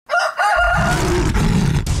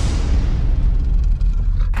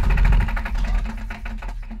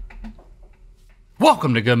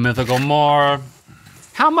Welcome to Good Mythical More.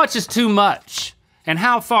 How much is too much? And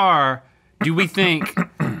how far do we think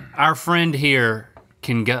our friend here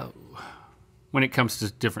can go when it comes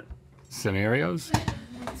to different scenarios?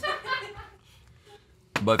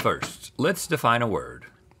 But first, let's define a word.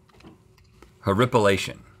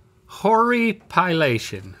 Horripilation.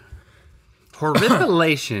 Horripilation.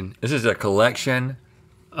 Horripilation. This is a collection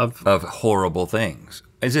of horrible things.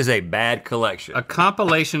 This is a bad collection. A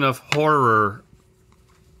compilation of horror.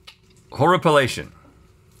 Horripilation.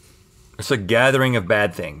 It's a gathering of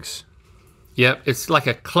bad things. Yep, it's like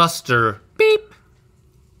a cluster. Beep.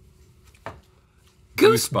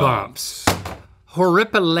 Goosebumps.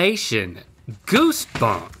 Horripilation.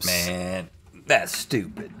 Goosebumps. Man, that's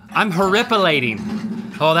stupid. I'm horripilating.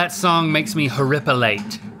 Oh, that song makes me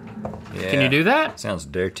horripilate. Yeah. Can you do that? Sounds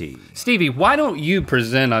dirty. Stevie, why don't you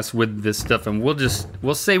present us with this stuff and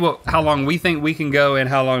we'll say how long we think we can go and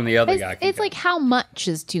how long the other guy can It's go. like how much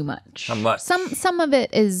is too much. How much? Some of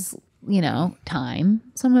it is, time.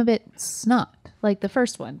 Some of it's not. Like the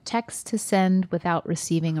first one, text to send without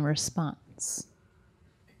receiving a response.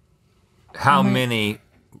 How many?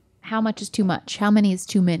 How much is too much? How many is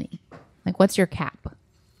too many? Like what's your cap?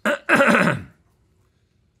 Okay.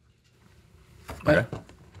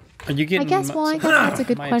 Are you getting I guess that's a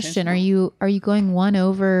good my question. attention? Are you going one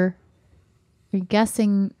over? You're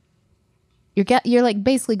guessing. You're like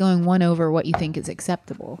basically going one over what you think is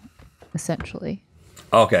acceptable, essentially.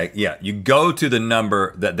 Okay, yeah. You go to the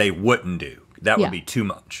number that they wouldn't do. That would be too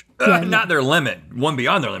much. Not their limit. One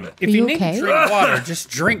beyond their limit. If you need to drink water,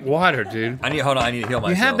 just drink water, dude. Hold on, I need to heal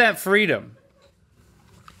myself. You have that freedom.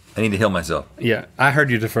 I need to heal myself. Yeah, I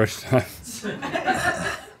heard you the first time.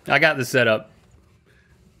 I got the setup.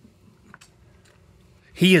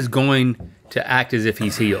 He is going to act as if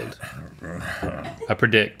he's healed. I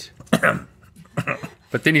predict.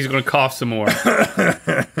 But then he's going to cough some more.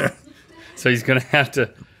 So he's going to have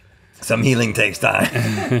to. Some healing takes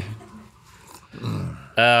time.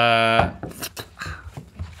 I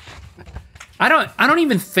don't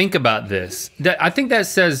even think about this. I think that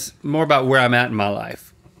says more about where I'm at in my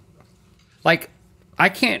life. Like, I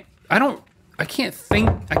can't remember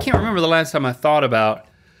the last time I thought about,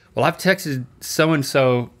 well, I've texted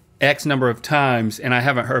so-and-so X number of times and I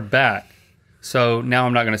haven't heard back. So now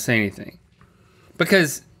I'm not gonna say anything.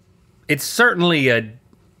 Because it's certainly a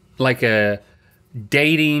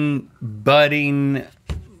dating, budding,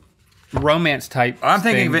 romance type I'm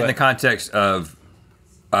thinking thing, of it in the context of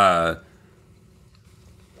so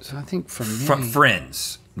I think for me,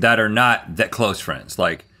 friends that are not that close friends.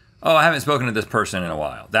 Like, oh, I haven't spoken to this person in a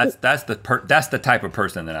while. That's the type of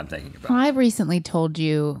person that I'm thinking about. Well, I've recently told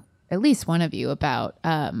you, at least one of you, about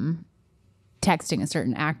texting a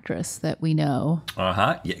certain actress that we know.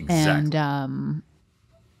 Yeah, exactly.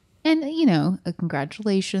 And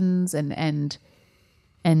congratulations and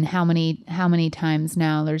how many times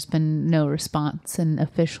now there's been no response, and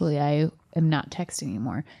officially I am not texting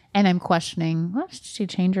anymore. And I'm questioning, well, should she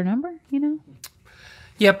change her number,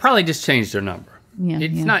 Yeah, probably just changed their number. Yeah,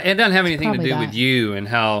 It doesn't have anything to probably do with you and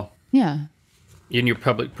how Yeah. in your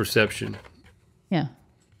public perception Yeah.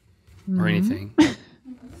 or anything.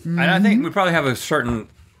 And I think we probably have a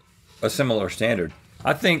similar standard.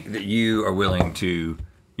 I think that you're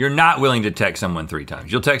not willing to text someone 3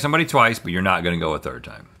 times. You'll text somebody twice, but you're not gonna go a 3rd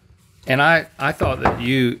time. And I thought that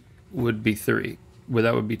you would be 3, but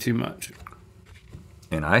that would be too much.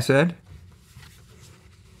 And I said,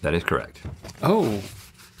 that is correct. Oh,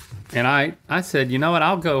 and I said, you know what,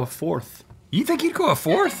 I'll go a 4th. You think you'd go a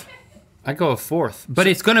 4th? I go a 4th, but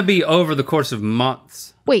it's gonna be over the course of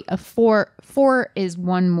months. Wait, a 4 is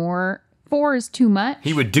one more. 4 is too much.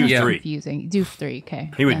 He would do 3. Confusing. Do 3,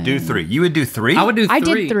 okay. He would do 3. You would do 3? I would do 3. I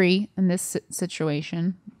did 3 in this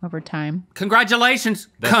situation over time. Congratulations.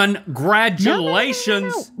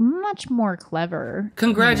 Congratulations. No, much more clever.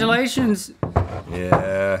 Congratulations.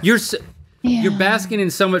 Yeah. You're basking in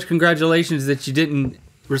so much congratulations that you didn't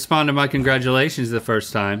respond to my congratulations the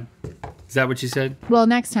first time. Is that what you said? Well,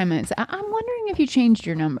 next time I'm wondering if you changed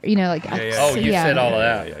your number. You said all of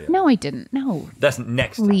that. Yeah. No, I didn't. No. That's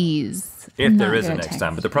next time. Please. If there is a next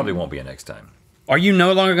time, but there probably won't be a next time. Are you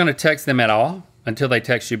no longer going to text them at all until they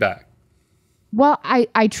text you back? Well,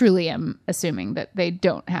 I truly am assuming that they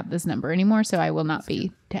don't have this number anymore, so I will not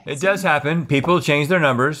be texting. It does happen. People change their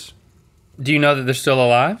numbers. Do you know that they're still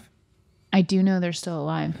alive? I do know they're still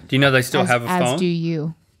alive. Do you know they still have a phone? As do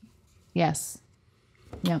you. Yes.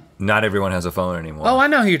 Yeah. Not everyone has a phone anymore. Oh, I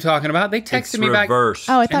know who you're talking about. They texted me back. It's reversed.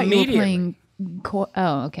 Oh, I thought you were Immediately. playing.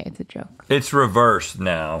 Oh, okay. It's a joke. It's reversed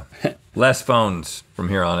now. Less phones from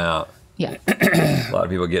here on out. Yeah. A lot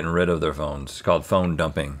of people getting rid of their phones. It's called phone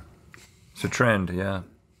dumping. It's a trend, yeah.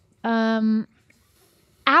 Hours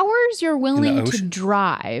you're willing to ocean?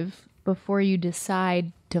 drive before you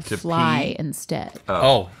decide to fly pee? instead.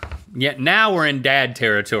 Oh, yeah. Now we're in dad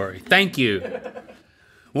territory. Thank you.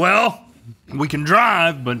 Well, we can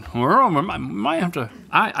drive, but we might have to.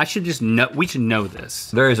 I should just know. We should know this.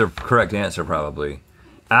 There is a correct answer, probably.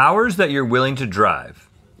 Hours that you're willing to drive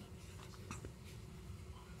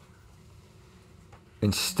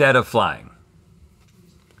instead of flying.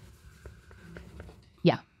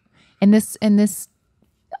 Yeah, and this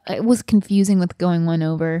it was confusing with going one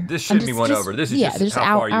over. This shouldn't be one over. This is just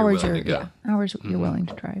how far you're willing to go. Yeah, hours you're willing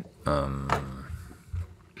to drive.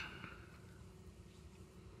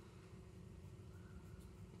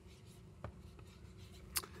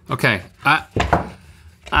 Okay,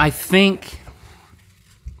 I think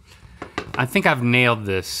I've nailed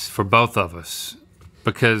this for both of us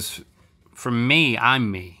because for me,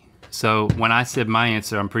 I'm me. So when I said my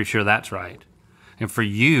answer, I'm pretty sure that's right. And for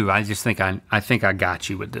you, I just think I think I got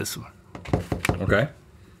you with this one. Okay.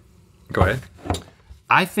 Go ahead.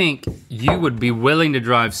 I think you would be willing to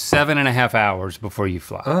drive 7.5 hours before you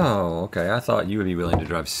fly. Oh, okay. I thought you would be willing to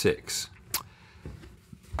drive 6.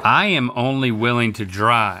 I am only willing to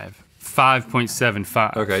drive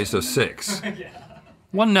 5.75. Okay, so 6.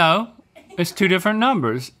 Well, no, it's two different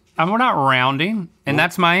numbers. We're not rounding, and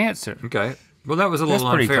that's my answer. Okay. Well, that was a little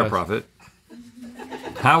pretty unfair, close. Prophet.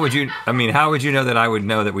 How would you know that I would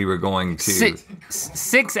know that we were going to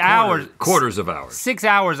 6 hours. quarters of hours? 6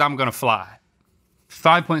 hours, I'm gonna fly.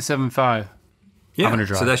 5.75. Yeah, I'm gonna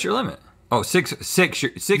drive. so that's your limit. Oh, six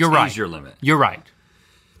You're right. is your limit. You're right.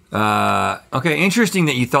 Okay, interesting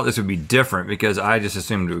that you thought this would be different because I just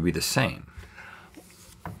assumed it would be the same.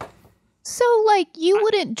 So, like, you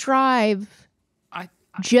wouldn't drive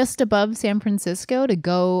just above San Francisco to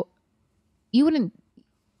go. You wouldn't.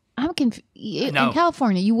 I'm confused. No. In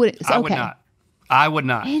California, you wouldn't. I Okay. would not. I would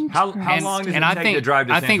not. How long does it take to drive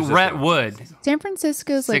to San think Francisco? Rhett would. San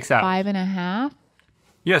Francisco's like 6 hours. 5.5.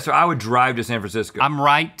 Yeah, so I would drive to San Francisco. I'm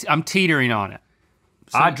right. I'm teetering on it.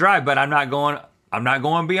 I'd drive, but I'm not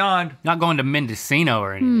going beyond. Not going to Mendocino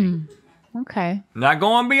or anything. Okay. Not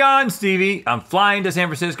going beyond, Stevie. I'm flying to San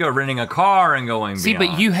Francisco, renting a car, and going See,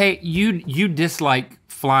 beyond. but you dislike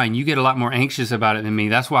flying. You get a lot more anxious about it than me.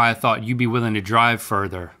 That's why I thought you'd be willing to drive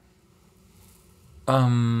further.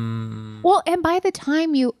 Well, and by the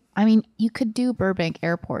time you could do Burbank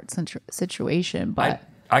Airport situation, but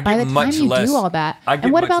I by the get time much you less. do all that, I get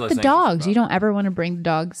and what much about less the anxious dogs? about You it. don't ever want to bring the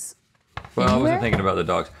dogs. Well, I anywhere? wasn't thinking about the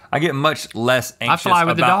dogs. I get much less anxious fly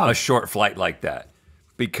with the about a dogs. short flight like that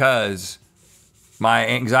because my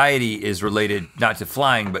anxiety is related not to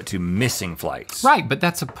flying but to missing flights. Right, but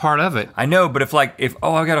that's a part of it. I know, but if I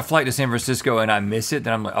got a flight to San Francisco and I miss it,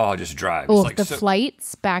 then I'm like, oh, I'll just drive. Oh, It's like the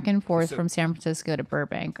flights back and forth from San Francisco to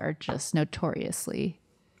Burbank are just notoriously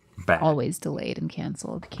bad. always delayed and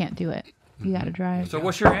canceled. Can't do it. You got to drive. So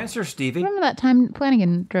what's your answer, Stevie? Remember that time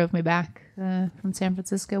Flanagan drove me back from San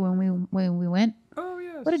Francisco when we went? Oh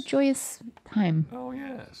yes. What a joyous time Oh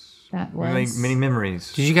yes. that We made was. many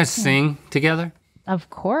memories. Did you guys sing together? Of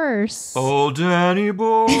course. Oh, Danny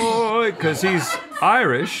Boy, because he's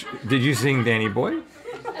Irish. Did you sing Danny Boy?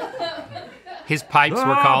 His pipes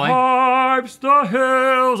were calling. Pipes, the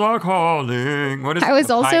hills are calling. What is I was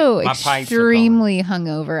the also my pipes are extremely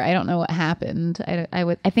hungover. I don't know what happened.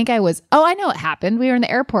 I think I was. Oh, I know what happened. We were in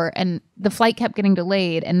the airport and the flight kept getting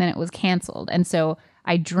delayed and then it was canceled. And so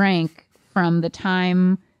I drank from the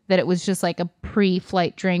time that it was just like a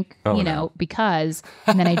pre-flight drink, because,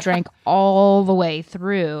 and then I drank all the way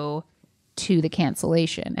through to the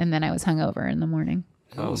cancellation. And then I was hungover in the morning.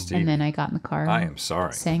 Oh, Stevie. And then I got in the car. I and am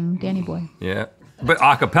sorry. Sang Danny Boy. Yeah, but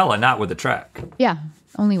a cappella, not with the track. Yeah.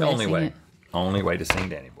 Only way. Only to sing way. It. Only way to sing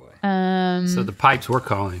Danny Boy. So the pipes were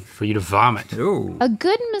calling for you to vomit. Ooh. A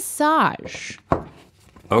good massage.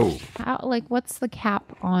 Oh. What's the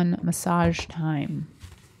cap on massage time?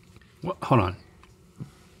 Hold on.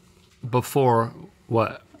 Before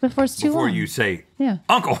what? Before it's too Before long. you say, Yeah.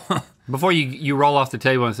 Uncle. Before you roll off the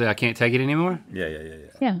table and say, I can't take it anymore? Yeah.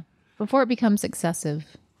 Yeah. Before it becomes excessive.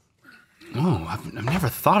 Oh, I've never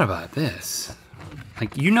thought about this.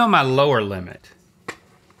 Like, my lower limit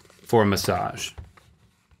for a massage.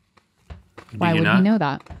 Why would he know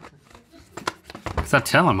that? Because I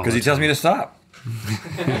tell him all Because he the tells me to stop.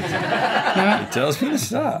 He tells me to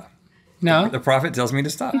stop. No, The prophet tells me to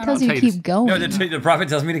stop. He tells you tell to you keep going. No, the prophet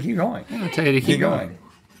tells me to keep going. I'll tell you to keep going.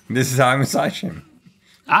 This is how I massage him.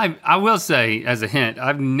 I will say, as a hint,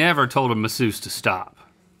 I've never told a masseuse to stop.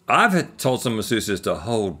 I've told some masseuses to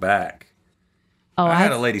hold back. Oh, I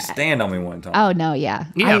had a lady stand on me one time. Oh no, yeah.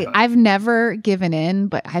 Yeah, but- I've never given in,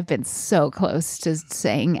 but I've been so close to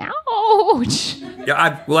saying "ow." Ouch.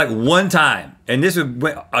 Yeah, like one time, and this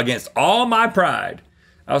went against all my pride.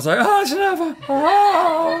 I was like, oh, it's enough.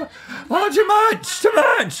 Oh, too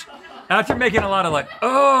much. After making a lot of like,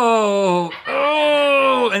 oh,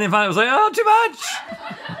 and then finally I was like, oh, too much.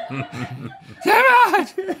 Too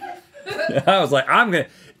much. I was like,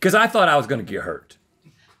 because I thought I was gonna get hurt.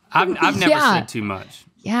 I've never said too much.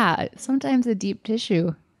 Yeah, sometimes a deep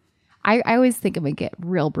tissue. I always think I'm gonna get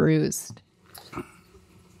real bruised.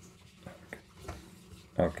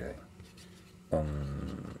 Okay.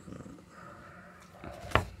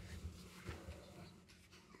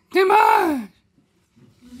 Too much.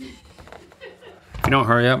 If you don't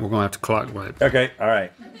hurry up, we're gonna have to clock wipe. Okay, all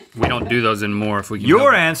right. We don't do those anymore if we can.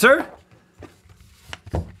 Your answer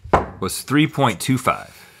was 3.25.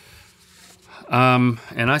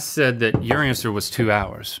 And I said that your answer was 2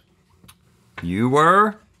 hours. You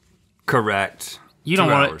were correct. You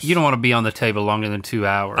don't want to be on the table longer than 2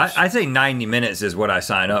 hours. I say 90 minutes is what I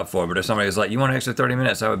sign up for, but if somebody was like, you want an extra 30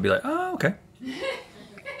 minutes, I would be like, oh, okay.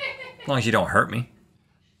 As long as you don't hurt me.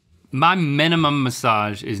 My minimum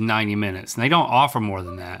massage is 90 minutes, and they don't offer more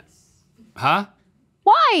than that. Huh?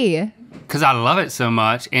 Why? Because I love it so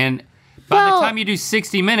much, and by the time you do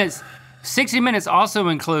 60 minutes also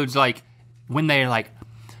includes like when they're like,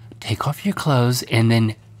 take off your clothes and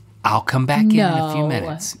then I'll come back in a few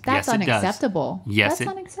minutes. That's unacceptable. Yes, that's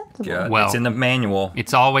unacceptable. Yeah, Well, it's in the manual.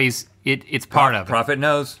 It's always it's part of it. Prophet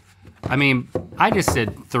knows. I mean, I just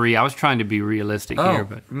said 3. I was trying to be realistic here,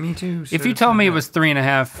 but me too. if you told me it was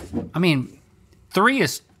 3.5, I mean, 3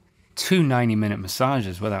 is 2 90-minute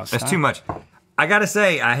massages without stopping. That's too much. I gotta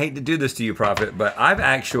say, I hate to do this to you, Prophet, but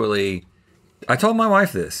I told my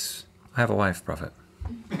wife this. I have a wife, Prophet.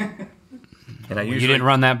 And I usually, you didn't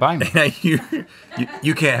run that by me.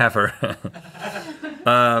 you can't have her.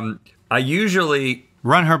 I usually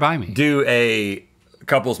Run her by me. do a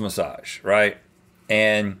couples massage, right?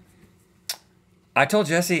 And I told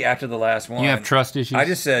Jesse after the last one. You have trust issues? I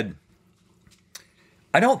just said,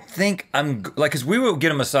 I don't think I'm like, because we will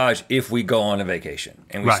get a massage if we go on a vacation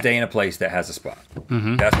and we stay in a place that has a spa.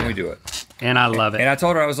 Mm-hmm. That's when we do it. And I love it. And I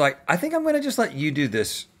told her, I was like, I think I'm going to just let you do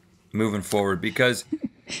this moving forward because.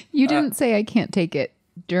 You didn't say I can't take it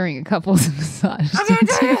during a couple's massage. I would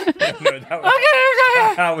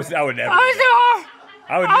never.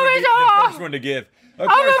 I would never be the first one to give. Of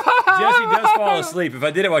course, Jessie does fall asleep. If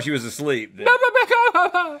I did it while she was asleep. Then,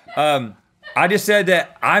 I just said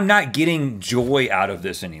that I'm not getting joy out of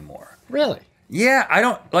this anymore. Really? Yeah, I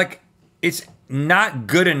don't, like, it's not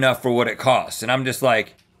good enough for what it costs. And I'm just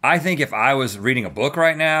like, I think if I was reading a book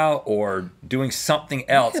right now or doing something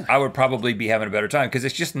else, I would probably be having a better time because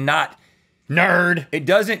it's just not nerd. It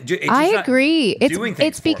doesn't. It's just I agree.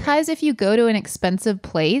 It's because if you go to an expensive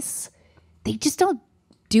place, they just don't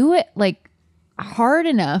do it like hard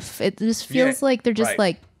enough. It just feels like they're just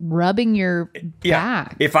like rubbing your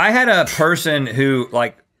back. If I had a person who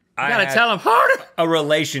like I gotta tell them harder a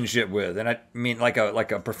relationship with, and I mean like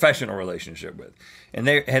a professional relationship with, and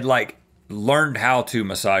they had like learned how to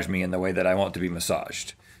massage me in the way that I want to be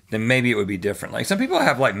massaged, then maybe it would be different. Like some people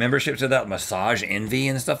have like memberships to that Massage Envy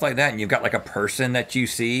and stuff like that, and you've got like a person that you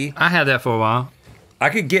see. I had that for a while. I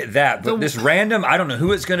could get that, but this random, I don't know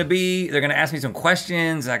who it's going to be. They're going to ask me some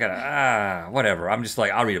questions. I got to, whatever. I'm just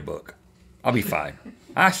like, I'll read a book. I'll be fine.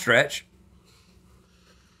 I stretch.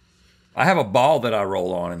 I have a ball that I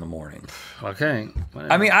roll on in the morning. Okay.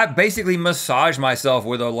 Whatever. I mean, I basically massage myself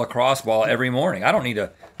with a lacrosse ball every morning. I don't need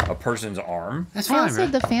a person's arm. That's fine. Also,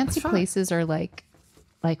 the fancy places are like,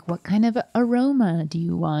 what kind of aroma do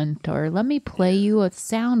you want? Or let me play you a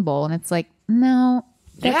sound bowl. And it's like, no.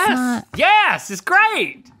 That's not... Yes, it's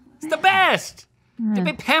great. It's the best. To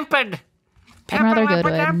be pampered. I'd rather go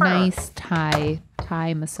to a nice Thai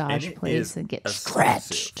massage place and get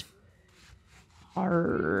stretched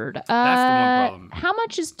hard. That's the one problem. How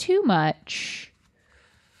much is too much?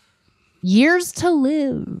 Years to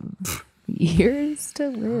live. Years to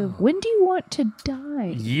live. When do you want to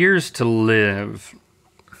die? Years to live.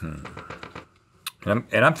 And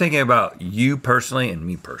I'm thinking about you personally and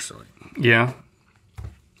me personally. Yeah.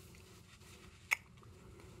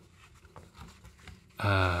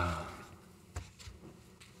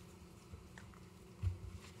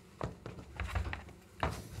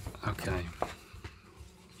 Okay.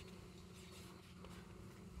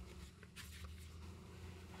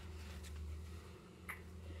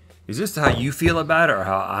 Is this how you feel about it or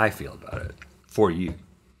how I feel about it for you?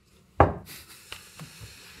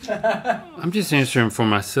 I'm just answering for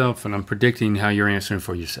myself, and I'm predicting how you're answering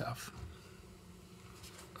for yourself.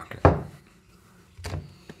 Okay.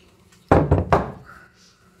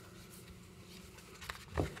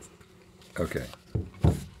 Okay.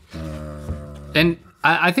 And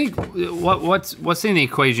I think what's in the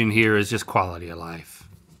equation here is just quality of life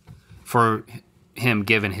for him,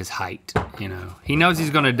 given his height. You know, he knows he's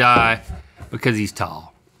going to die because he's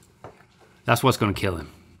tall. That's what's going to kill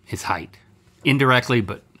him, his height, indirectly,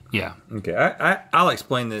 but yeah. Okay, I'll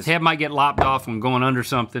explain this. His head might get lopped off when going under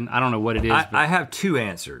something. I don't know what it is. I have two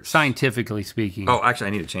answers. Scientifically speaking. Oh, actually, I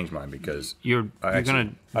need to change mine because you're going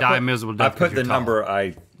to die a miserable death. I put the number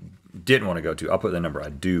I didn't want to go to. I'll put the number I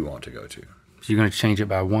do want to go to. So you're going to change it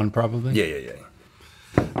by 1 probably? Yeah.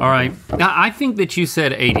 All right. Now, I think that you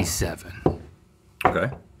said 87.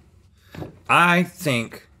 Okay. I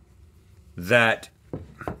think that,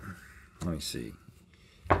 let me see.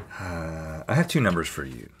 I have two numbers for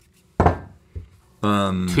you.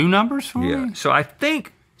 2 numbers for Yeah. me? So I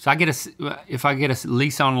think. So if I get a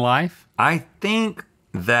lease on life? I think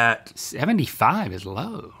that. 75 is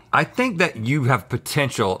low. I think that you have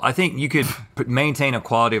potential. I think you could maintain a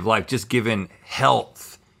quality of life just given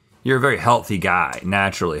health. You're a very healthy guy,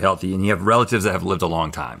 naturally healthy, and you have relatives that have lived a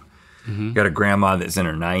long time. Mm-hmm. You got a grandma that's in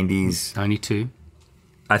her 90s. 92.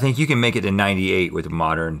 I think you can make it to 98 with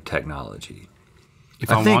modern technology. If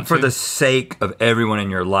I think for the sake of everyone in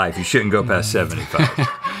your life, you shouldn't go past 75.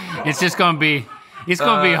 It's just going to be... It's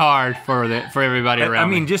going to be hard for everybody around. I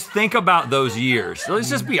mean, just think about those years.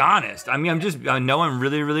 Let's just be honest. I mean, I know him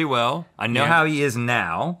really, really well. I know how he is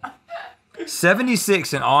now.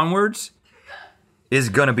 76 and onwards is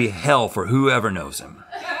going to be hell for whoever knows him.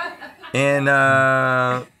 And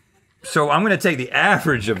so I'm going to take the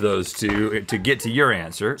average of those two to get to your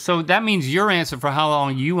answer. So that means your answer for how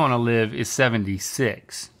long you want to live is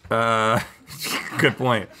 76. Good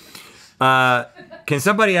point. Can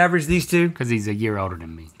somebody average these two? Because he's a year older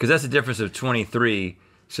than me. Because that's a difference of 23.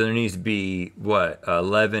 So there needs to be,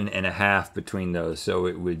 11 and a half between those. So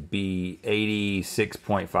it would be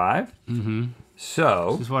 86.5. Mm-hmm.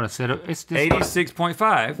 So. This is what I said.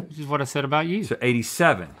 86.5. This is what I said about you. So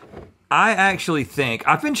 87. I actually think,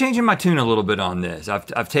 I've been changing my tune a little bit on this.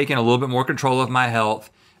 I've taken a little bit more control of my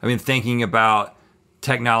health. I've been thinking about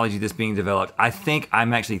technology that's being developed. I think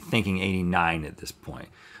I'm actually thinking 89 at this point.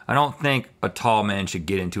 I don't think a tall man should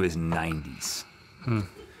get into his 90s.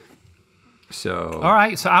 So. All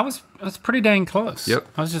right, so I was pretty dang close. Yep.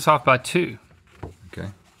 I was just off by 2. Okay.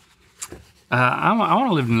 I want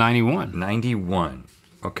to live to 91. 91.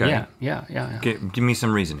 Okay. Yeah. Give me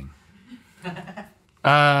some reasoning.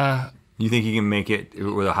 You think you can make it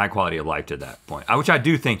with a high quality of life to that point? Which I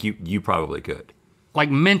do think you probably could. Like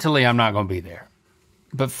mentally, I'm not going to be there,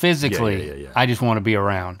 but physically, I just want to be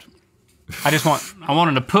around. I want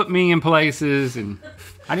him to put me in places, and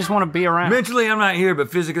I just want to be around. Mentally, I'm not here, but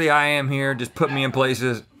physically, I am here. Just put me in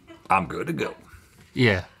places. I'm good to go.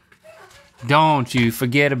 Yeah. Don't you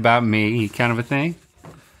forget about me, kind of a thing.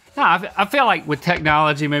 No, I feel like with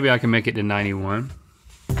technology, maybe I can make it to 91.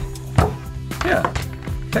 Yeah,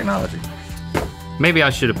 technology. Maybe I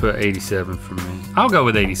should have put 87 for me. I'll go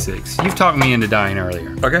with 86. You've talked me into dying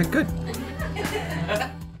earlier. Okay, good.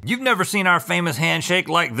 You've never seen our famous handshake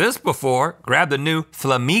like this before? Grab the new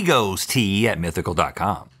Flamigos tee at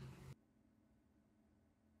mythical.com.